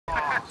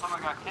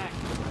got kicked.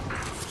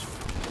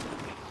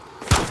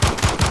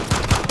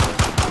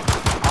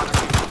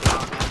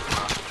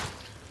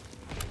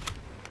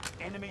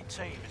 Enemy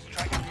team is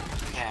tracking you.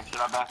 Damn, should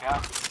I back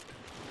out?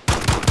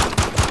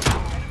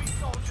 Enemy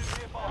soldiers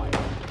nearby.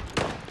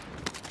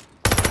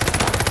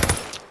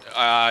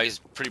 He's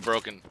pretty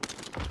broken.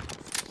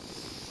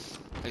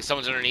 I think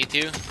someone's underneath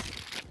you.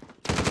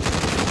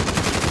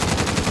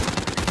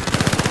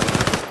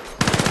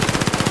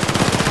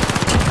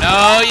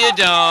 No, you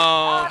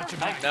don't.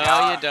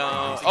 No, you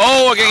don't.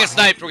 Oh, we're gonna get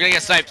sniped. We're gonna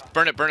get sniped.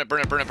 Burn it, burn it,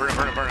 burn it, burn it, burn it,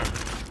 burn it, burn it.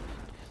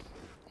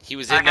 He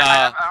was in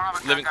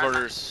living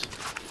quarters.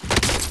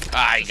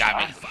 Ah, he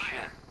got me.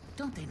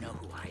 Don't they know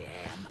who I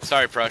am?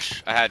 Sorry,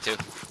 Prush. I had to.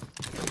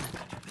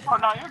 Oh,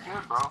 no, you're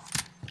good, bro.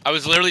 I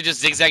was literally just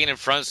zigzagging in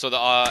front, so the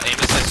aim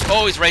assist.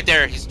 Oh, he's right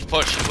there. He's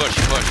push, push,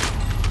 push.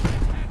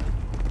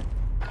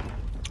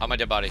 On my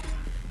dead body.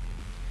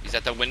 He's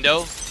at the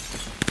window.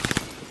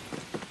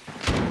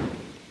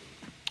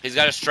 He's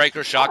got a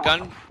striker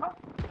shotgun.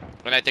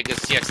 And I think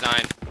it's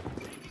TX9.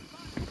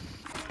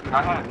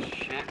 I have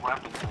shit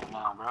weapons right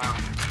now, bro.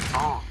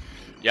 Oh.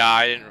 Yeah,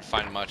 I didn't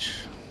find much.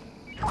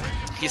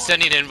 He's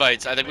sending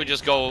invites. I think we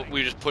just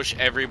push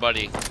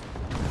everybody.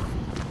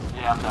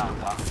 Yeah, I'm down,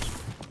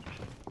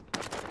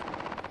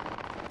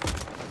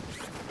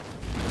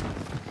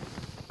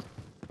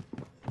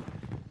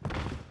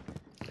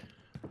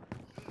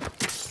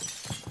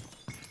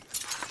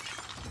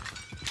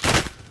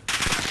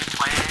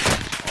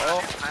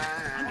 Oh.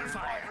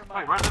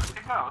 Wait, where did this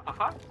thing go? What the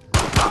fuck?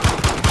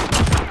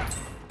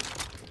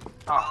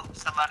 Oh,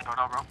 somebody.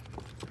 No, bro.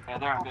 Yeah,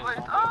 they're in good. They're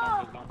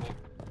good.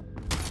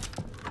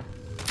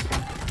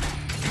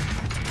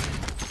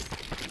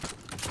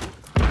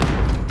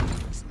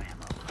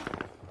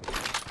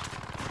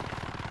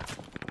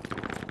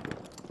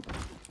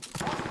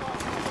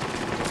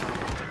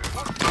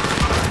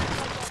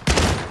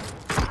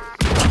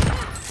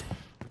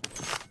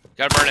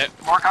 Gotta burn it.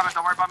 More coming,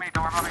 don't worry about me,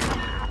 don't worry about me.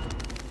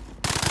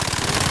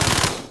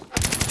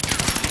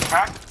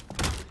 Crack.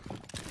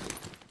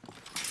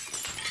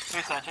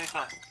 Chase that, chase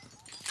that.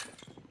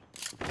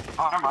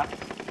 Oh, never mind.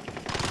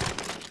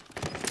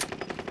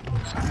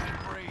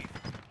 Breathe.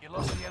 You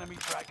lost the enemy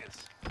trackers.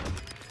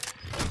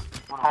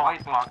 What a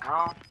white block,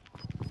 bro.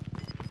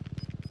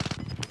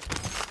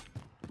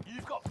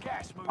 You've got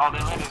gas moving. Oh, they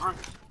landed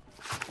roof.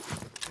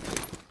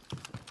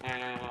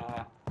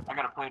 Yeah. I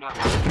got a plate up.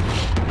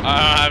 I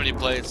don't have any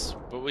plates,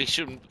 but we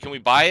should. Can we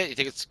buy it? You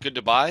think it's good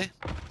to buy?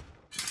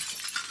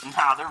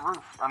 Nah, they're roof.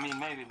 I mean,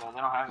 maybe though.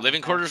 They don't have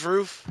Living quarters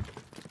roof?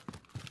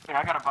 Here,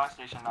 I got a buy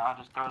station now. I'll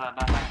just throw that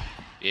down there.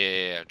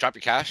 Yeah. Drop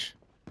your cash.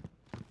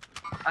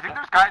 I think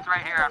there's guys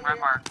right here on red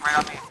mark, right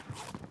on me.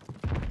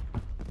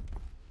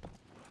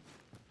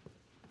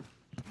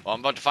 Well,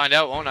 I'm about to find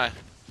out, won't I?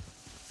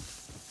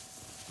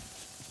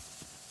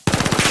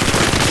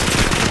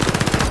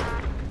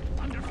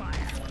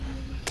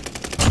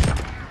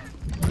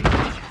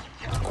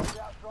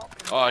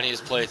 Oh, I need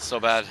his plates so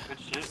bad. Good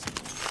shit.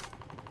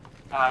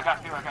 I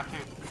got two.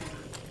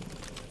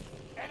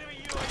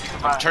 Enemy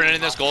UAV. I'm turning in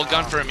this gold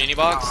gun for a mini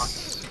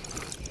box.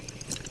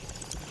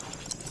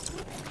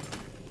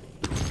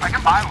 I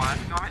can buy one.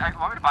 You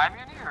want me to buy a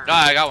muni or? No,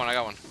 I got one.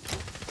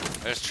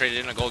 I just traded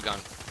in a gold gun.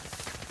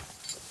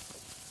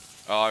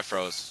 Oh, I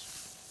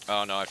froze.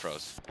 Oh no, I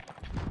froze.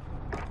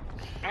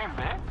 Damn,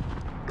 big.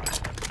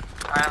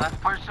 Alright, let's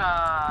push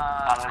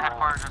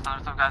headquarters.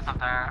 There's some guys up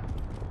there.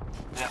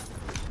 Yeah.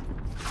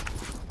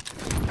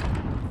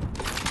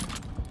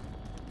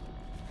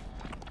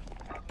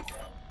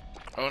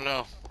 Oh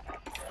no.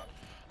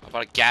 I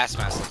bought a gas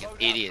mask like an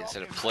idiot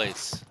instead of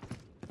plates.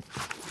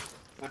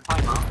 Good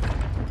play, bro.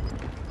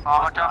 Oh,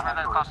 watch out for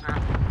that cluster.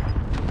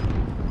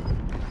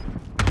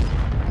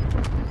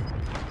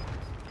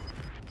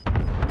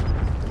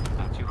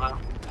 Not too low.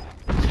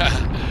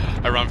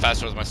 I run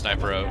faster with my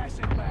sniper out. Gas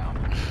inbound.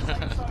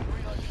 Safe zone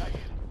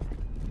relocated.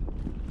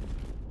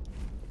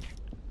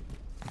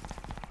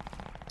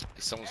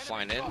 Someone's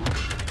flying in.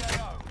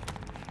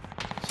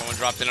 Someone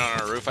dropped in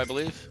on our roof, I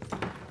believe.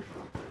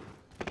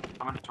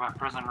 Someone just went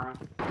prison roof.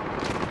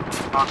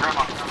 Oh,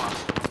 grandma.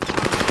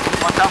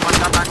 Watch out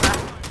back there.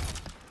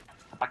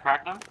 I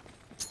cracked him.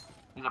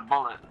 He's a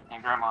bullet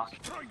in grandma's.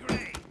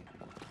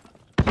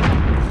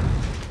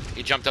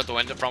 He jumped out the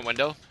window, front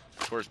window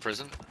towards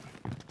prison.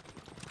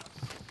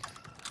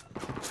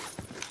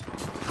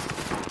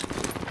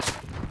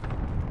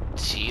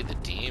 T the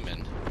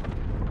demon.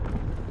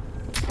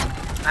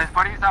 His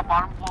buddy's at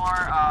bottom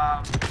floor,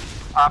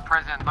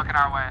 prison, looking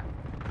our way.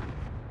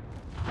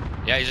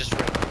 Yeah, he's just.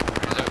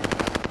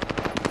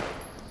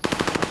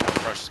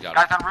 Crush got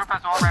Guys him. on roof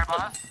as well, right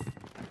above us.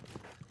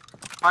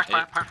 Push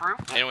roof.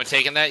 Anyone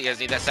taking that? You guys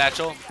need that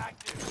satchel?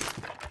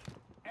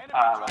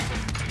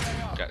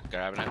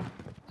 Grabbing it.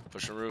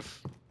 Pushing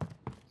roof.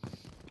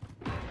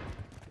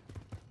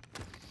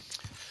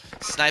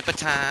 Sniper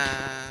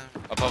time.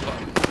 Up.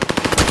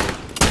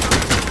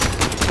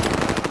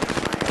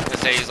 I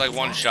say he's like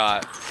one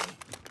shot.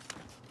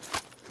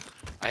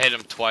 I hit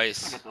him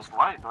twice. Get this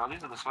white, bro.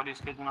 These are the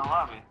sweatiest kids in the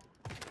lobby.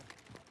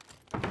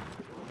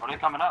 Are they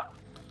coming up?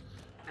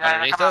 Yeah, they're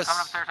Underneath coming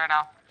us? upstairs right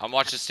now. I'm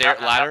watching stair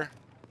Yeah. ladder.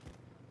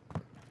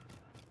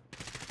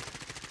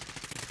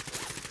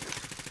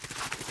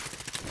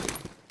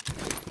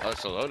 Oh,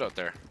 there's a load out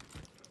there.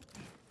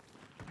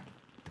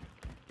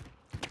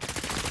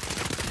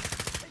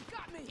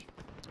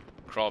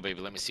 Crawl, baby.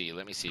 Let me see you.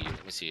 Let me see you.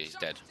 Let me see you. He's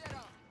dead.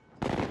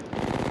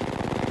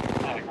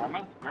 Yeah,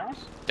 Grimace?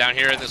 Down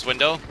here in this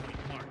window.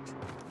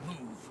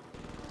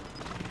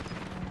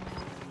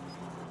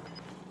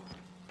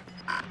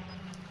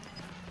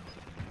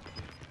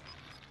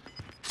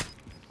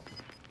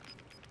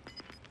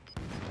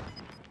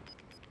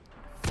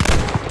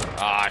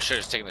 Ah, I should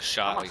have taken the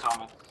shot. Like, Saw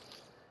me.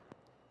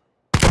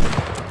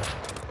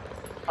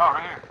 Oh,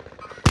 right here.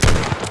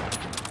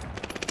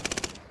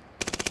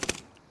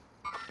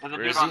 There's a Where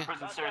dude is on he?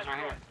 prison stairs right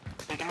here.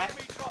 Peeking me.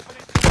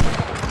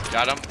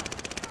 got him.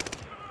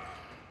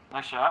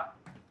 Nice shot.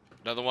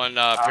 Another one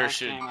his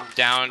parachute team is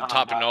down on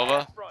top the of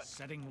Nova.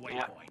 Setting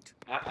Yeah. waypoint.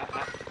 Yeah.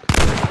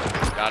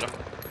 Got him.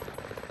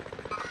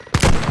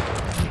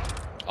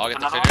 I'll get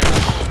the Another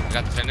finish. one? I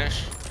got the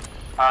finish.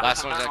 There's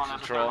Last a one's third at one,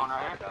 there's a third control. one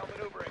right here.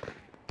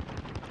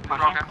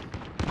 Broken.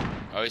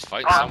 Oh, he's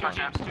fighting Oh, someone.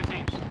 champs, 2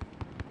 teams.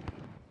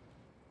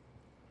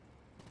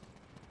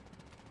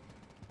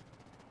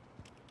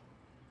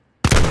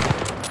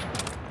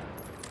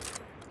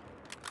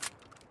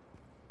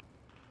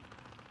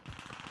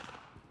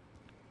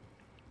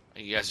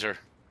 You guys are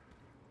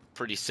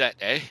pretty set,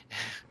 eh?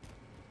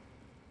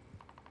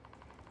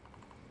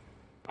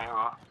 Very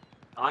well.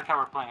 I like how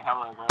we're playing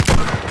hella aggressive.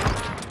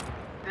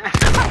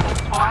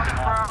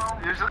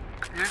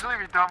 Bro. Usually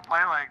we don't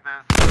play like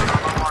this. We're a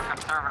little more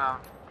conservative,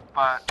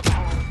 but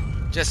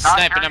Just not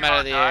sniping caring them out of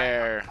about the dying.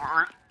 air.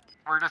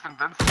 We're just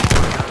invincible. I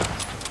guess.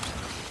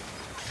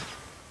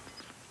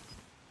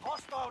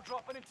 Hostile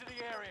dropping into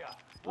the area.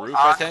 Roof,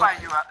 I It's think. by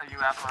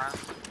UF for us.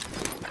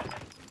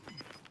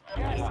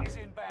 Gas is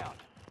inbound.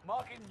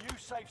 Marking new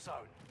safe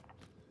zone.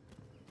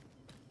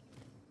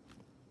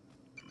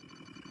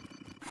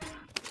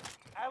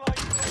 Allied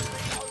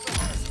UAV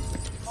overhead.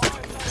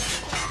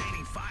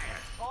 Sustaining fire.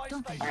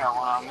 Don't they I got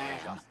one on me.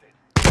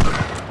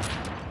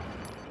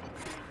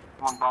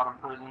 One bottom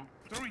prison.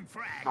 throwing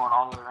frag? Going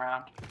all the way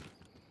around.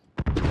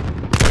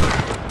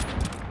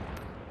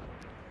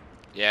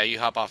 Yeah, you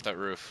hop off that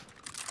roof.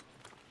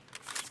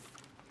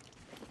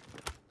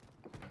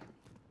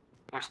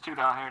 There's 2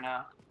 down here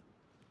now.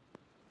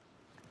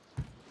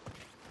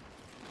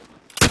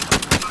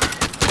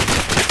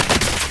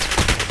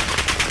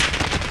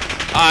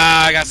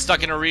 Ah, I got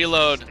stuck in a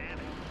reload.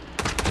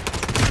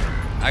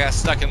 I got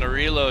stuck in the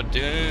reload,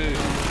 dude.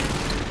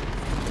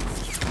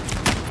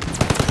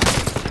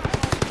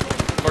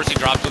 Of course, he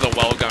dropped with a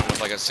well gun with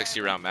like a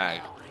 60-round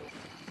mag.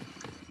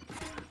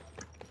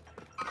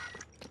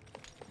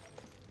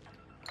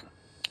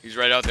 He's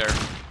right out there.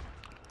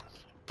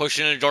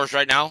 Pushing in the doors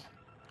right now.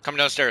 Coming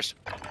downstairs.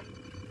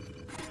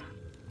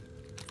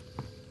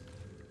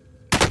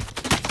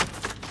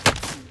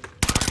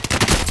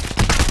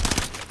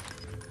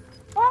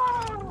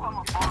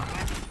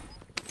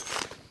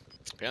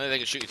 Apparently they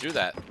can shoot you through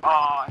that. Oh,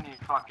 I need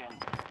fucking,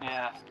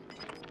 yeah.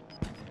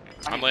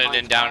 I'm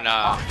landing down,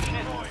 Oh,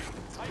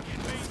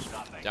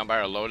 down by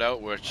our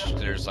loadout, which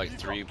there's like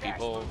 4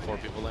 people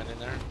landing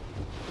there.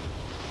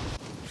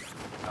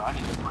 no, I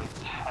need to play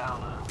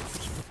hella.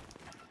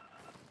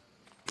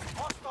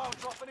 Hostile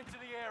dropping into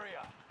the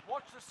area.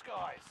 Watch the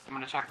skies. I'm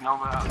gonna check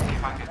Nova out and see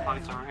if I can get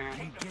plates over here.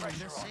 Can't get in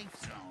the safe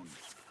zone.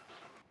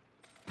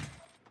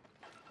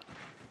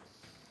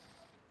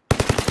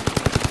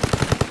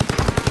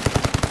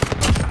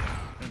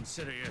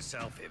 Consider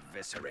yourself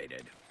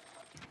eviscerated.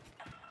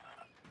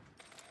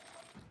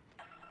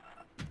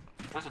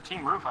 There's a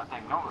team roof, I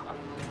think. Nova.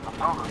 Up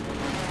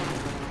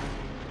Nova.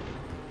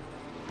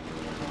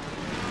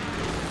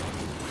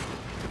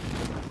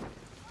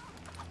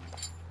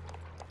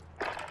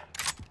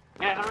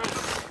 Yeah, there is.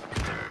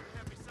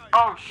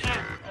 Oh shit!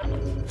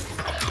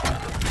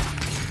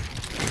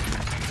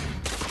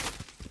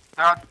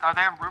 Are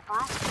they on roof?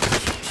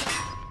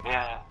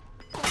 Yeah.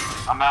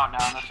 I'm out now,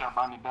 unless y'all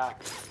buy me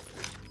back.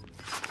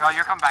 Oh,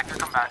 you're coming back. You're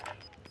coming back.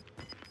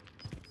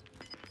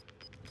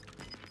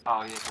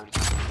 Oh, yeah, 30.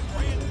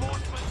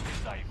 Reinforcements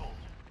disabled.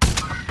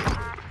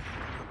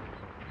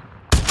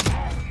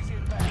 Gas is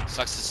inbound.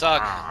 Sucks to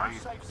suck. New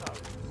safe zone.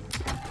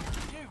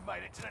 You've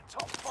made it to the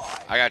top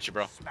 5. I got you,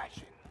 bro.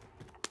 Smashing.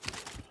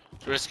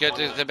 Let's get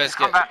the best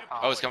Come get. back.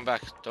 Oh, it's coming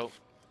back. Dope.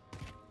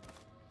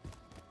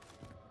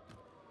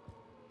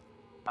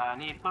 I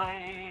need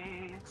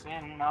plates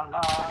in my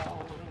life.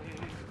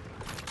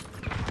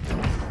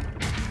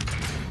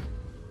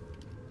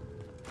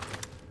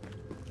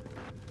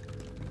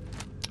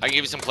 I can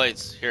give you some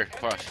plates. Here,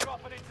 crush.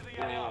 Dropping into the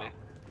Yeah, area.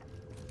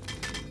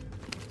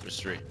 There's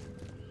 3.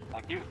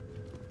 thank you.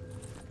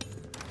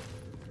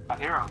 I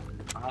hear him,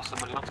 unless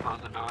somebody else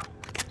closed the door.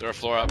 They're a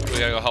floor up. We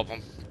gotta go help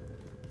them.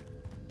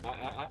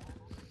 Yeah.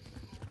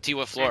 T,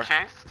 what floor?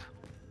 Being chased?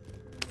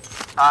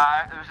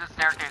 It was just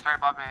staircase right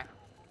above me.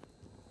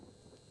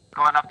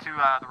 Going up to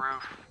the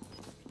roof.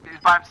 He's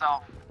by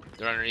himself,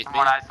 They're underneath from me.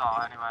 what I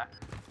saw anyway.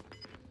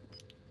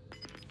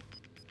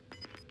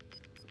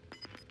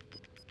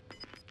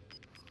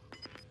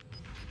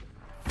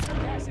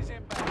 Gas is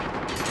inbound.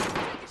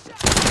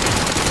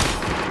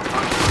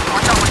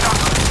 Watch out, watch out.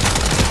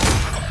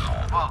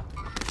 Whoa.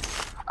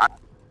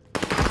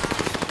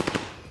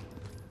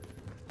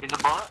 He's a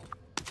bullet.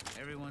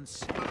 Everyone's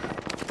safe.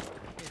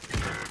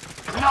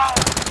 No! No!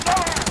 No!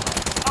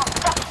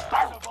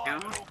 Survive Dude.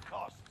 at all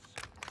costs.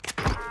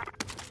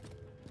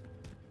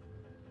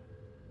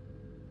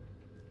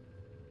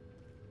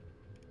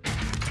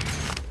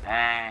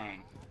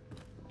 Dang.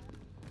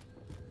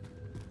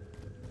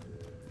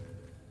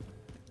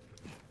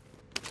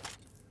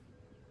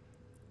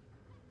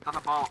 It's on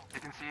the boat. They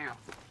can see you.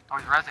 Oh,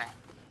 he's rezzing.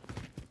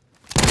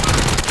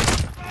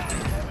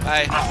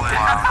 Hi.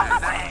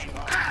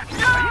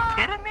 Are you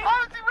kidding me? Why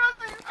was he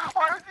rezzing?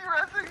 Why was he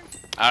rezzing?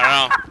 I don't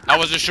know. I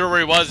wasn't sure where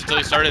he was until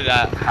he started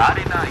that. How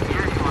did he not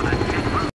hear